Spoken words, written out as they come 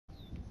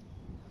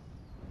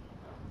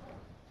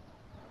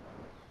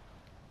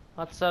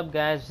What's up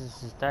guys,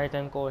 this is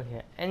Titan Core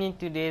here, and in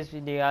today's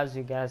video, as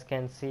you guys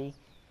can see,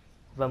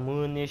 the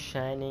moon is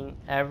shining,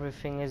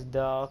 everything is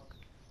dark,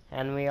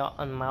 and we are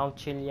on Mount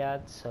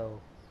Chiliad. So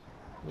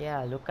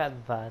yeah, look at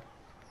that.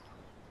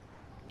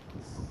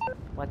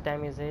 What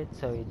time is it?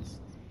 So it's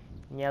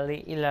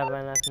nearly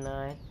 11 at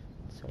night,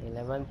 so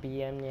 11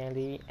 p.m.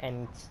 nearly,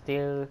 and it's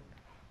still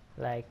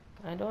like,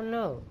 I don't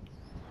know,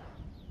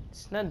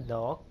 it's not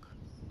dark.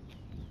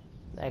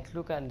 Like,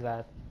 look at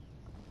that,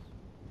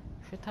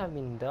 should have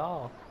been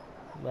dark.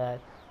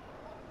 But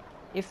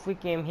if we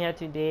came here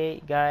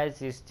today,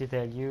 guys, is to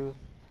tell you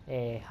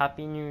a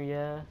happy new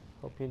year.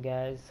 Hope you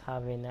guys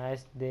have a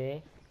nice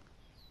day.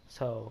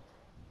 So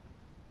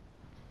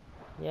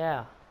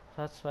yeah,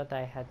 that's what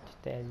I had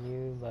to tell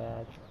you,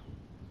 but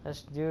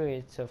let's do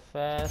it. So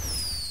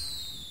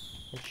first,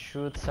 let's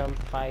shoot some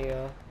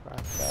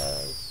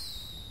firecrackers,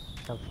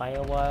 some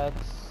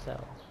fireworks.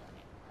 So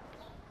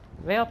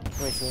they are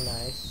pretty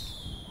nice.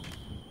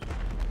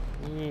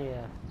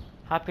 Yeah,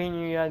 happy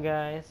new year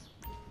guys,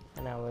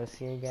 and I will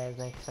see you guys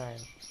next time.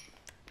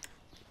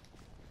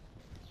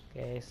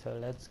 Okay, so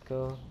let's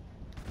go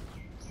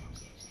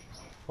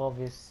for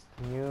this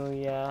new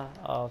year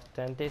of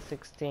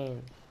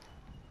 2016.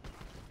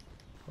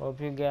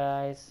 Hope you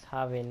guys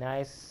have a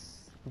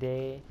nice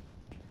day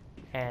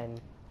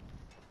and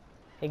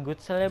a good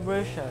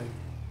celebration.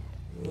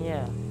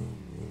 Yeah,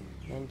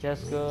 and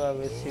just go. I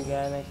will see you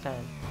guys next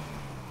time.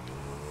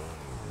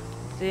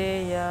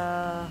 See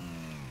ya.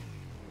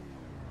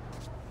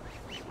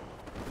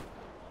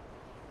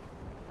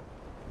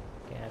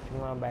 Okay, I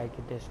think my bike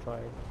is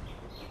destroyed,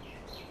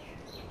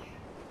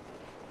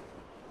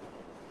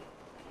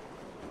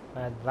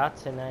 but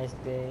that's a nice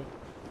day.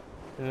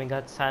 And we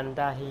got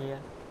Santa here.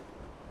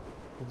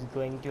 He's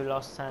going to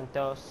Los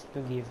Santos to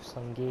give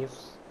some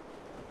gifts,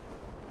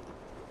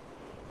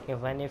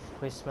 even if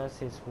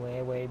Christmas is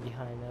way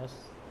behind us.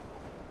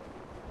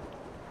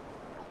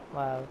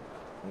 Well,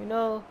 you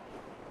know,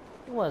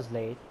 it was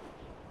late.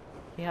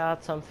 He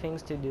had some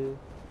things to do.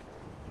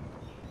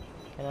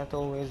 Cannot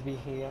always be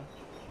here.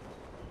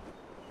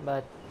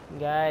 But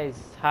guys,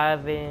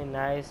 have a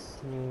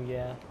nice new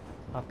year.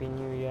 Happy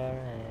new year,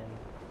 and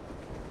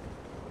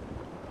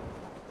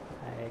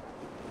I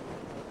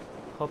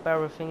hope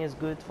everything is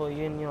good for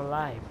you in your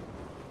life.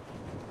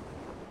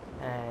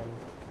 And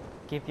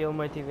keep your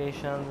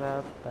motivations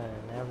up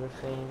and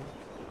everything.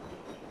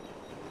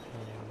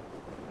 And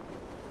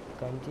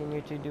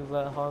continue to do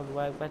the hard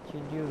work that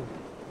you do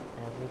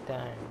every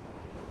time.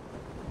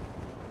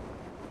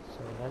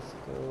 So let's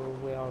go.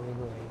 Where are we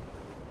going?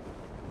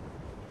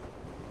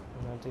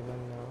 I don't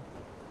even know.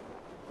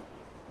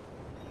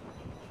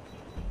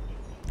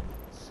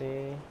 Let's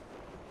see.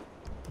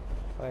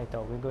 Wait,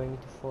 are we going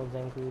to Fort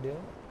Zancudo?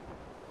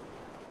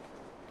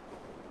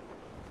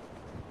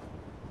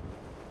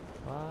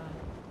 What?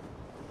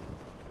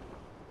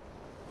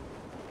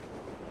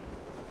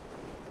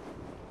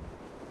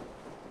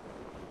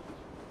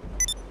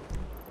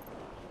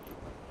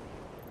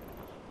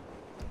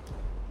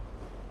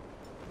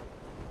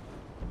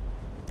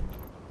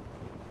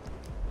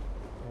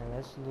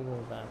 Let's go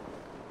back.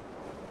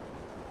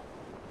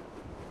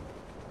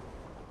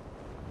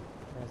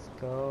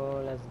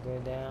 Let's go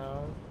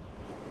down.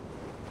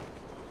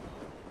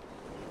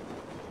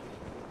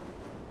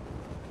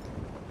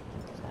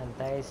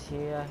 Santa is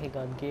here, he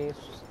got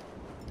gifts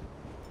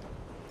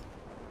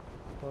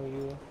for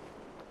you.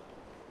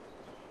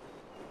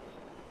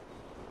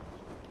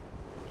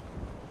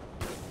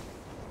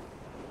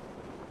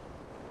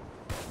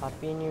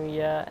 Happy New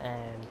Year,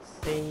 and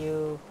see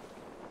you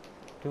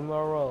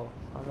tomorrow,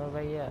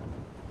 another year.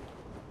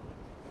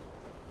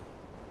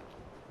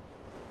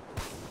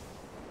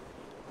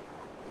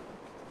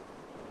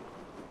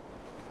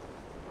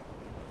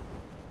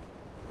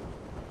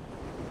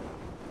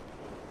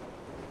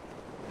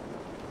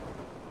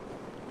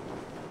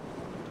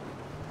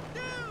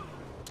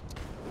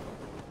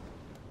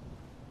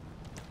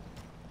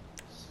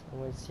 So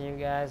we'll see you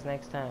guys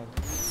next time.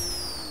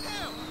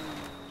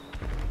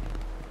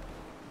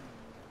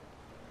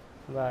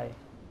 Bye.